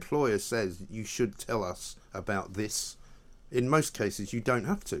your employer says you should tell us about this, in most cases you don't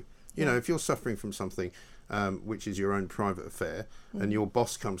have to. You know, if you're suffering from something which is your own private affair, and your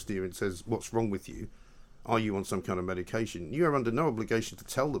boss comes to you and says, what's wrong with you? Are you on some kind of medication? You are under no obligation to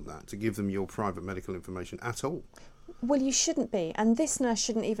tell them that, to give them your private medical information at all. Well, you shouldn't be. And this nurse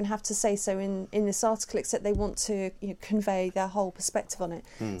shouldn't even have to say so in this article, except they want to convey their whole perspective on it.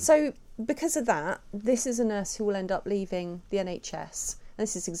 So because of that, this is a nurse who will end up leaving the NHS. And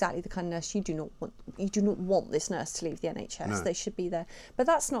this is exactly the kind of nurse you do not want. You do not want this nurse to leave the NHS. No. They should be there. But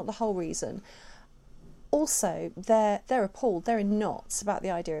that's not the whole reason. Also, they're appalled. They're in knots about the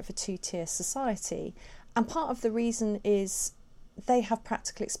idea of a 2-tier society. And part of the reason is they have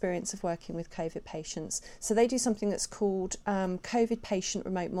practical experience of working with COVID patients. So they do something that's called COVID patient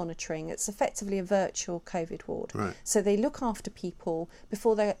remote monitoring. It's effectively a virtual COVID ward. Right. So they look after people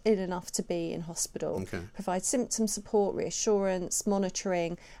before they're ill enough to be in hospital, provide symptom support, reassurance,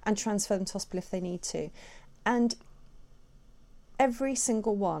 monitoring, and transfer them to hospital if they need to. And every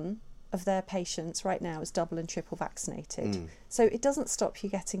single one of their patients right now is double and triple vaccinated. So it doesn't stop you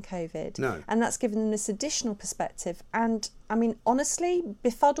getting COVID. No. And that's given them this additional perspective. And I mean, honestly,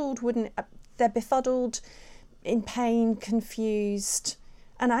 they're befuddled, in pain, confused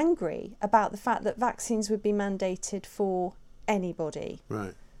and angry about the fact that vaccines would be mandated for anybody.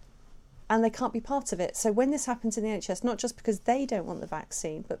 Right. And they can't be part of it. So when this happens in the NHS, not just because they don't want the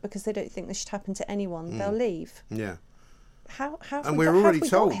vaccine, but because they don't think this should happen to anyone, they'll leave. Yeah. How and we're already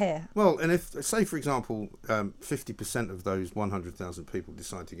told. Got here? Well, and if, say, for example, 50% of those 100,000 people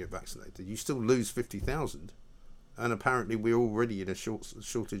decide to get vaccinated, you still lose 50,000. And apparently we're already in a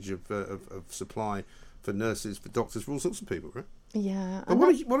shortage of supply for nurses, for doctors, for all sorts of people, right? Yeah. But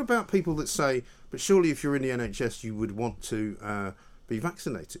what about people that say, but surely if you're in the NHS, you would want to be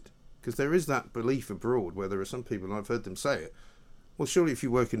vaccinated? Because there is that belief abroad where there are some people, and I've heard them say it, well, surely if you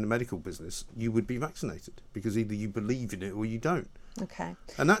work in the medical business, you would be vaccinated because either you believe in it or you don't. Okay.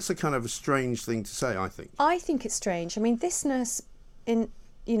 And that's a kind of a strange thing to say, I think. I think it's strange. I mean, this nurse, in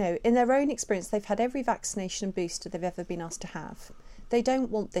their own experience, they've had every vaccination and booster they've ever been asked to have. They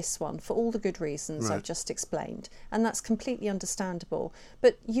don't want this one for all the good reasons I've just explained, and that's completely understandable.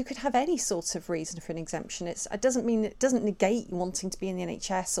 But you could have any sort of reason for an exemption. It doesn't negate you wanting to be in the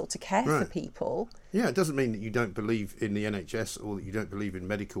NHS or to care for people. Yeah, it doesn't mean that you don't believe in the NHS or that you don't believe in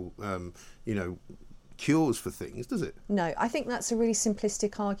medical, cures for things, does it? No, I think that's a really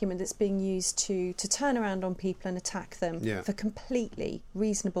simplistic argument that's being used to turn around on people and attack them for completely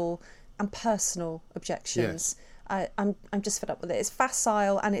reasonable and personal objections. I'm just fed up with it. It's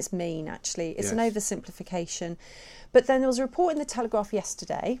facile and it's mean, actually. It's an oversimplification. But then there was a report in the Telegraph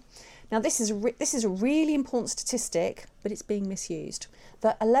yesterday. Now, this is a really important statistic, but it's being misused.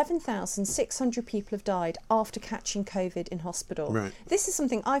 That 11,600 people have died after catching COVID in hospital. Right. This is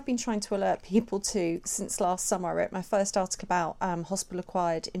something I've been trying to alert people to since last summer. I wrote my first article about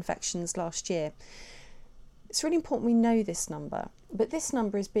hospital-acquired infections last year. It's really important we know this number, but this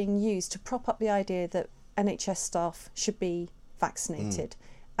number is being used to prop up the idea that NHS staff should be vaccinated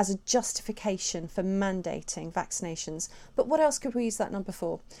as a justification for mandating vaccinations. But what else could we use that number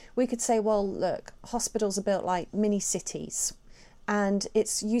for? We could say, well, look, hospitals are built like mini cities, and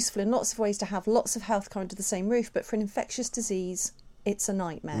it's useful in lots of ways to have lots of healthcare under the same roof, but for an infectious disease, it's a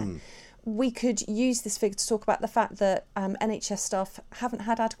nightmare. We could use this figure to talk about the fact that NHS staff haven't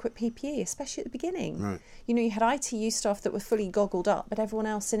had adequate PPE, especially at the beginning. Right. You know, you had ITU staff that were fully goggled up, but everyone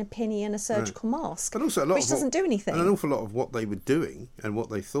else in a pinny and a surgical mask, but also which doesn't do anything. And an awful lot of what they were doing and what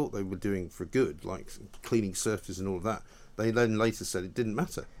they thought they were doing for good, like cleaning surfaces and all of that, they then later said it didn't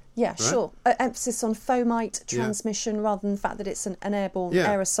matter. Yeah, right? Sure. Emphasis on fomite transmission rather than the fact that it's an airborne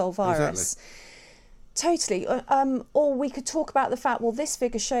aerosol virus. Exactly. Totally. Or we could talk about the fact, well, this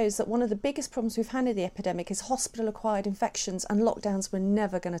figure shows that one of the biggest problems we've had in the epidemic is hospital-acquired infections, and lockdowns were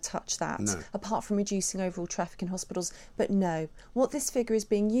never going to touch that, apart from reducing overall traffic in hospitals. But no, what this figure is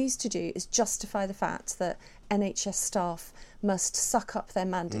being used to do is justify the fact that NHS staff must suck up their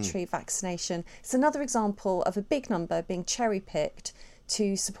mandatory vaccination. It's another example of a big number being cherry-picked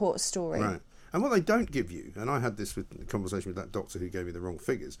to support a story. Right. And what they don't give you, and I had this conversation with that doctor who gave me the wrong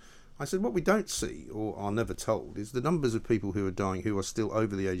figures, I said, what we don't see or are never told is the numbers of people who are dying who are still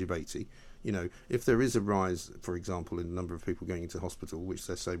over the age of 80. You know, if there is a rise, for example, in the number of people going into hospital, which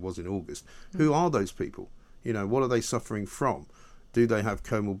they say was in August, who are those people? You know, what are they suffering from? Do they have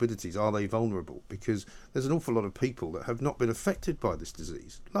comorbidities? Are they vulnerable? Because there's an awful lot of people that have not been affected by this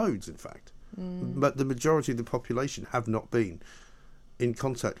disease. Loads, in fact. But the majority of the population have not been in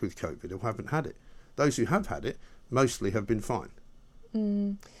contact with COVID or haven't had it. Those who have had it mostly have been fine.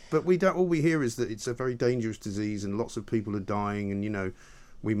 But we don't. All we hear is that it's a very dangerous disease and lots of people are dying, and you know,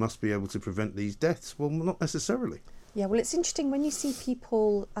 we must be able to prevent these deaths. Well, not necessarily. Yeah, well, it's interesting when you see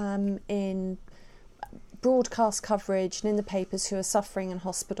people in broadcast coverage and in the papers who are suffering in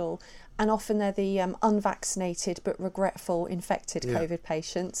hospital, and often they're the unvaccinated but regretful infected COVID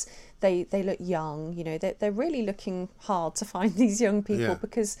patients. They look young, you know. They're really looking hard to find these young people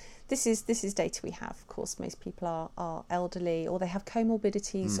because this is data we have. Of course, most people are elderly or they have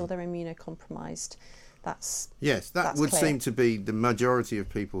comorbidities or they're immunocompromised. That would clear. Seem to be the majority of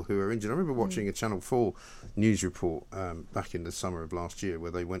people who are injured. I remember watching a Channel 4 news report back in the summer of last year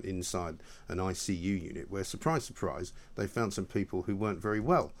where they went inside an ICU unit where, surprise, surprise, they found some people who weren't very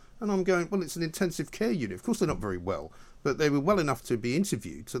well. And I'm going, well, it's an intensive care unit. Of course they're not very well, but they were well enough to be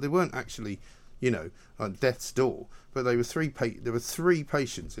interviewed, so they weren't actually, you know, on death's door. But there were three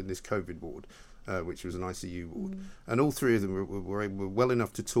patients in this COVID ward, which was an ICU ward, and all three of them were well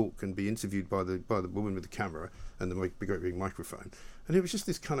enough to talk and be interviewed by the woman with the camera and the great big microphone. And it was just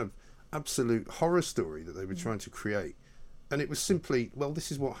this kind of absolute horror story that they were trying to create. And it was simply, well,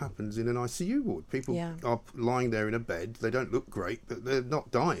 this is what happens in an ICU ward. People are lying there in a bed. They don't look great, but they're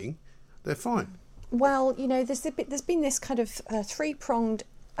not dying. They're fine. Well, you know, there's been this kind of three-pronged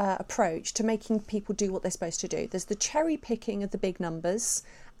approach to making people do what they're supposed to do. There's the cherry picking of the big numbers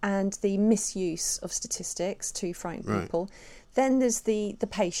and the misuse of statistics to frighten people. Then there's the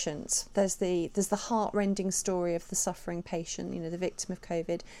patient. There's the heart-rending story of the suffering patient, you know, the victim of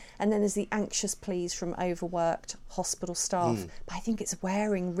COVID. And then there's the anxious pleas from overworked hospital staff. But I think it's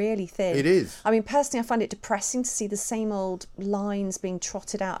wearing really thin. It is. I mean, personally, I find it depressing to see the same old lines being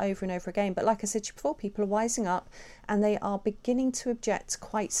trotted out over and over again. But like I said to you before, people are wising up and they are beginning to object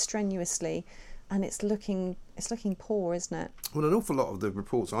quite strenuously. And it's looking poor, isn't it? Well, an awful lot of the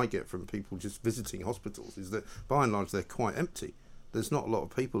reports I get from people just visiting hospitals is that, by and large, they're quite empty. There's not a lot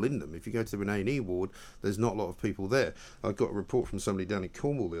of people in them. If you go to an A&E ward, there's not a lot of people there. I got a report from somebody down in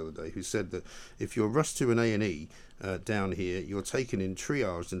Cornwall the other day who said that if you're rushed to an A&E down here, you're taken in,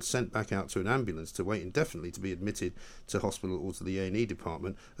 triaged and sent back out to an ambulance to wait indefinitely to be admitted to hospital or to the A&E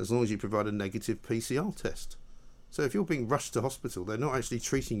department, as long as you provide a negative PCR test. So if you're being rushed to hospital, they're not actually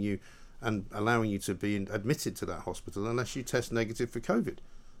treating you and allowing you to be admitted to that hospital unless you test negative for COVID.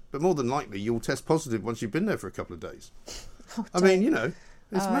 But more than likely, you'll test positive once you've been there for a couple of days. I mean,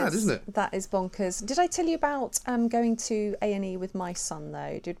 it's mad, isn't it? That is bonkers. Did I tell you about going to A&E with my son,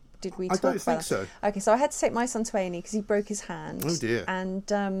 though? Did we talk about that? I don't think so. Okay, so I had to take my son to A&E because he broke his hand. Oh, dear. And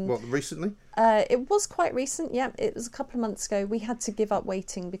what, recently? It was quite recent, yeah. It was a couple of months ago. We had to give up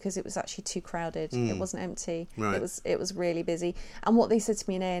waiting because it was actually too crowded. It wasn't empty. Right. It was really busy. And what they said to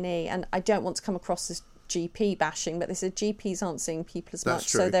me in A&E, and I don't want to come across as GP bashing, but they said GPs aren't seeing people as much,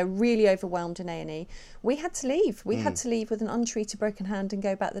 so they're really overwhelmed in A&E. We had to leave. We had to leave with an untreated broken hand and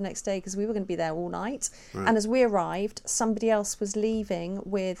go back the next day because we were going to be there all night. Right. And as we arrived, somebody else was leaving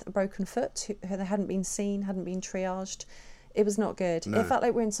with a broken foot who they hadn't been seen, hadn't been triaged. It was not good. No. It felt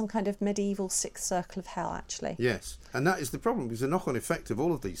like we're in some kind of medieval sixth circle of hell, actually. Yes, and that is the problem, because the knock-on effect of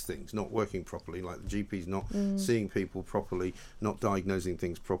all of these things not working properly, like the GPs not seeing people properly, not diagnosing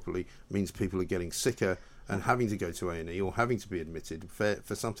things properly, means people are getting sicker and having to go to A&E or having to be admitted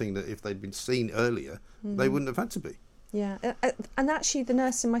for something that if they'd been seen earlier, they wouldn't have had to be. Yeah, and actually the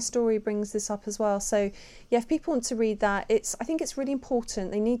nurse in my story brings this up as well. So, yeah, if people want to read that, I think it's really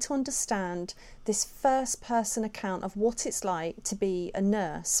important. They need to understand this first-person account of what it's like to be a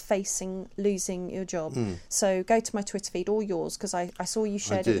nurse facing losing your job. So go to my Twitter feed, or yours, because I saw you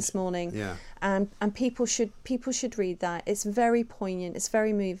shared it this morning. Yeah. And people should read that. It's very poignant. It's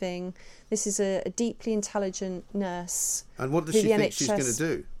very moving. This is a deeply intelligent nurse. And what does she think she's going to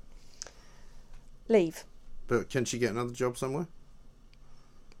do? Leave. But can she get another job somewhere?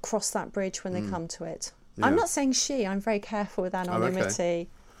 Cross that bridge when they come to it. Yeah. I'm not saying she. I'm very careful with anonymity.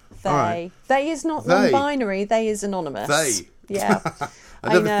 Oh, okay. They is not non-binary. They is anonymous. They. Yeah.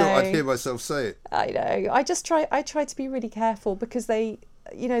 I never thought I'd hear myself say it. I know. I try to be really careful because they're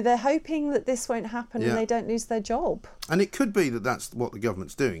hoping that this won't happen and they don't lose their job. And it could be that that's what the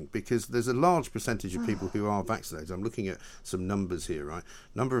government's doing, because there's a large percentage of people who are vaccinated. I'm looking at some numbers here, right?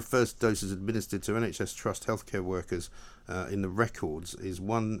 Number of first doses administered to NHS Trust healthcare workers in the records is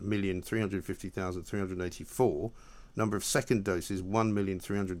 1,350,384. Number of second doses,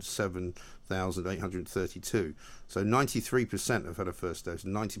 1,307,832. So 93% have had a first dose,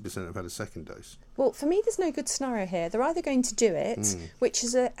 and 90% have had a second dose. Well, for me, there's no good scenario here. They're either going to do it, which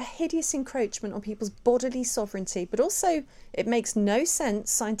is a hideous encroachment on people's bodily sovereignty, but also it makes no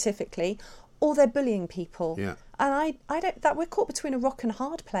sense scientifically, or they're bullying people. Yeah. And I don't. That we're caught between a rock and a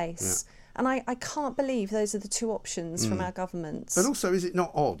hard place. Yeah. And I can't believe those are the two options from our governments. But also, is it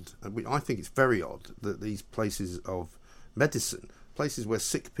not odd? I think it's very odd that these places of medicine, places where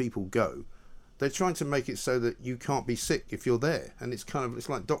sick people go, they're trying to make it so that you can't be sick if you're there. And it's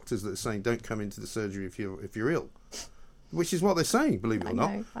like doctors that are saying don't come into the surgery if you're ill. Which is what they're saying, believe it or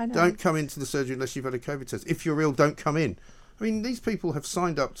not. I know. Don't come into the surgery unless you've had a COVID test. If you're ill, don't come in. I mean, these people have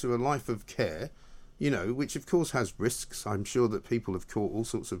signed up to a life of care, which of course has risks. I'm sure that people have caught all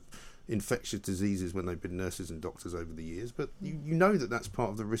sorts of infectious diseases when they've been nurses and doctors over the years, but you know that that's part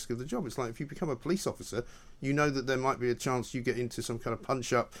of the risk of the job. It's like if you become a police officer, you know that there might be a chance you get into some kind of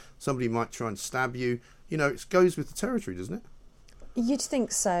punch up, somebody might try and stab you. It goes with the territory, doesn't it? You'd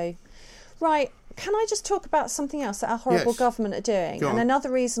think so. Right, can I just talk about something else that our horrible government are doing? And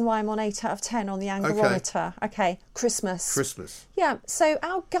another reason why I'm on 8 out of 10 on the angerometer. Okay, Christmas. Yeah, so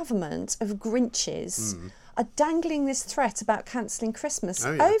our government of Grinches are dangling this threat about cancelling Christmas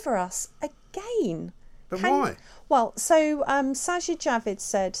over us again. But why? Well, so Sajid Javid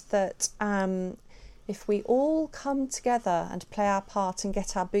said that if we all come together and play our part and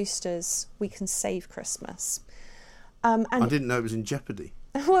get our boosters, we can save Christmas. And I didn't know it was in jeopardy.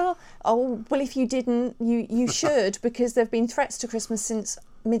 Well, if you didn't, you should, because there have been threats to Christmas since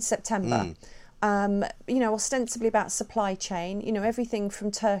mid-September. Ostensibly about supply chain. Everything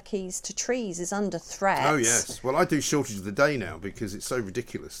from turkeys to trees is under threat. Oh, yes. Well, I do shortage of the day now because it's so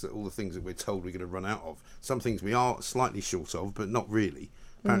ridiculous that all the things that we're told we're going to run out of. Some things we are slightly short of, but not really.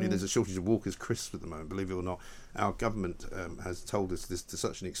 Apparently there's a shortage of Walker's crisps at the moment, believe it or not. Our government has told us this to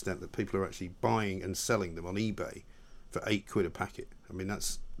such an extent that people are actually buying and selling them on eBay for £8 a packet. I mean,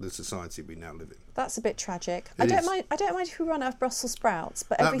 that's the society we now live in. That's a bit tragic. I don't mind if we run out of Brussels sprouts,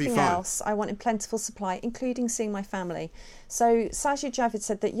 but everything else I want in plentiful supply, including seeing my family. So Sajid Javid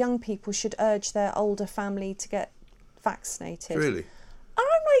said that young people should urge their older family to get vaccinated. Really? And I'm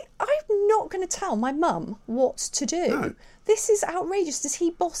like, I'm not going to tell my mum what to do. No. This is outrageous. Does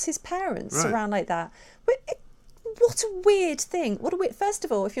he boss his parents around like that? But What a weird thing. First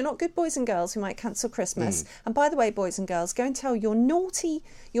of all, if you're not good boys and girls, we might cancel Christmas. And by the way, boys and girls, go and tell your naughty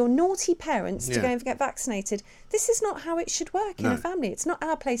parents to go and get vaccinated. This is not how it should work in a family. It's not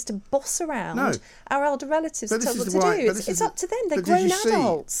our place to boss around our elder relatives and tell them what to do. It's up to them. They're grown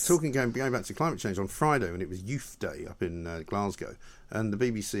adults. Going back to climate change, on Friday when it was Youth Day up in Glasgow, and the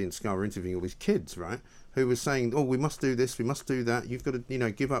BBC and Sky were interviewing all these kids, right, who were saying, we must do this, we must do that, you've got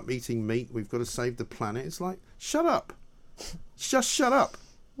to, give up eating meat, we've got to save the planet. It's like, shut up. Just shut up.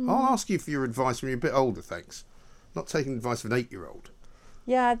 I'll ask you for your advice when you're a bit older, thanks. Not taking advice of an 8-year-old.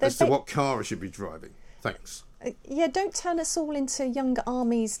 Yeah, as to what car I should be driving. Thanks. Yeah, don't turn us all into younger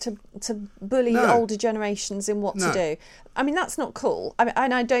armies to bully older generations in what to do. I mean, that's not cool.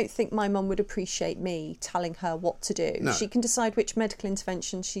 And I don't think my mum would appreciate me telling her what to do. She can decide which medical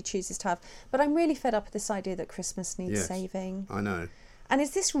intervention she chooses to have. But I'm really fed up with this idea that Christmas needs saving. I know. And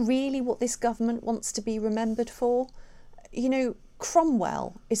is this really what this government wants to be remembered for?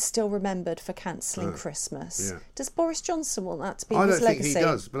 Cromwell is still remembered for cancelling Christmas. Does Boris Johnson want that to be his legacy? I don't think he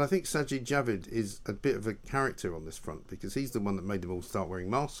does, but I think Sajid Javid is a bit of a character on this front, because he's the one that made them all start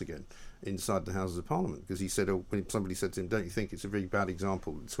wearing masks again inside the Houses of Parliament, because he said, when somebody said to him, don't you think it's a really bad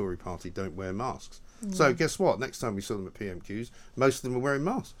example that the Tory party don't wear masks? So guess what? Next time we saw them at PMQs, most of them were wearing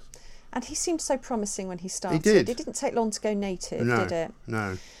masks. And he seemed so promising when he started. He did. It didn't take long to go native, did it?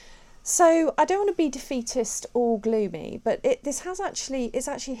 No. So I don't want to be defeatist or gloomy, but it's actually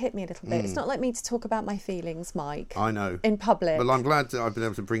hit me a little bit. It's not like me to talk about my feelings, Mike. I know. In public. Well, I'm glad that I've been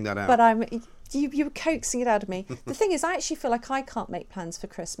able to bring that out. But you were coaxing it out of me. The thing is, I actually feel like I can't make plans for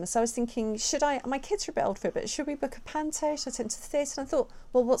Christmas. I was thinking, my kids are a bit old for it, but should we book a panto? Should I take them to the theatre? And I thought,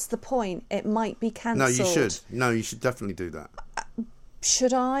 well, what's the point? It might be cancelled. No, you should definitely do that.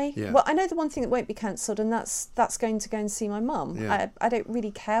 Should I? Yeah. Well, I know the one thing that won't be cancelled, and that's going to go and see my mum. Yeah. I don't really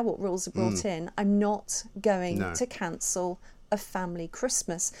care what rules are brought in. I'm not going to cancel a family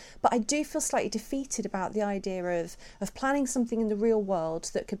Christmas. But I do feel slightly defeated about the idea of planning something in the real world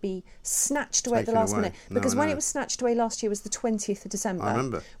that could be snatched away at the last minute. Because when it was snatched away last year was the 20th of December. I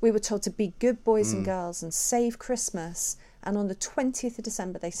remember. We were told to be good boys and girls and save Christmas. And on the 20th of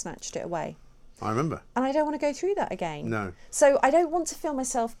December, they snatched it away. I remember. And I don't want to go through that again. No. So I don't want to feel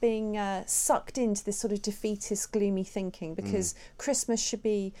myself being sucked into this sort of defeatist, gloomy thinking, because Christmas should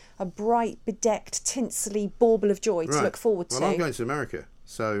be a bright, bedecked, tinsely bauble of joy to look forward to. Well, I'm going to America,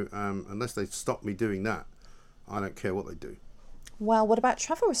 so unless they stop me doing that, I don't care what they do. Well, what about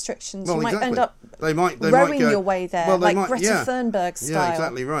travel restrictions? Well, you might end up rowing your way there, like Greta Thunberg style. Yeah,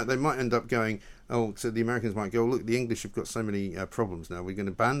 exactly right. They might end up going, so the Americans might go, look, the English have got so many problems now, we're going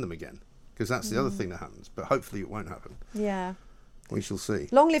to ban them again. Because that's the other thing that happens. But hopefully it won't happen. Yeah. We shall see.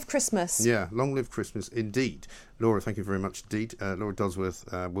 Long live Christmas. Yeah, long live Christmas indeed. Laura, thank you very much indeed. Laura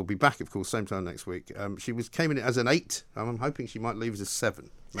Dodsworth will be back, of course, same time next week. She came in as an 8. I'm hoping she might leave as a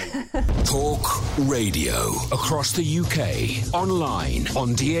 7, maybe. Talk Radio. Across the UK. Online,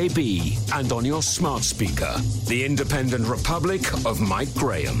 on DAB, and on your smart speaker. The Independent Republic of Mike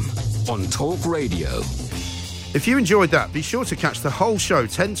Graham. On Talk Radio. If you enjoyed that, be sure to catch the whole show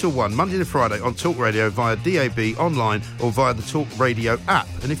 10 till 1, Monday to Friday on Talk Radio via DAB, online or via the Talk Radio app.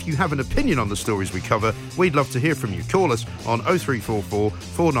 And if you have an opinion on the stories we cover, we'd love to hear from you. Call us on 0344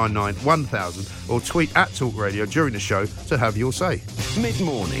 499 1000 or tweet at Talk Radio during the show to have your say.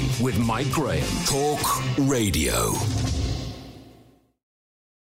 Mid-morning with Mike Graham. Talk Radio.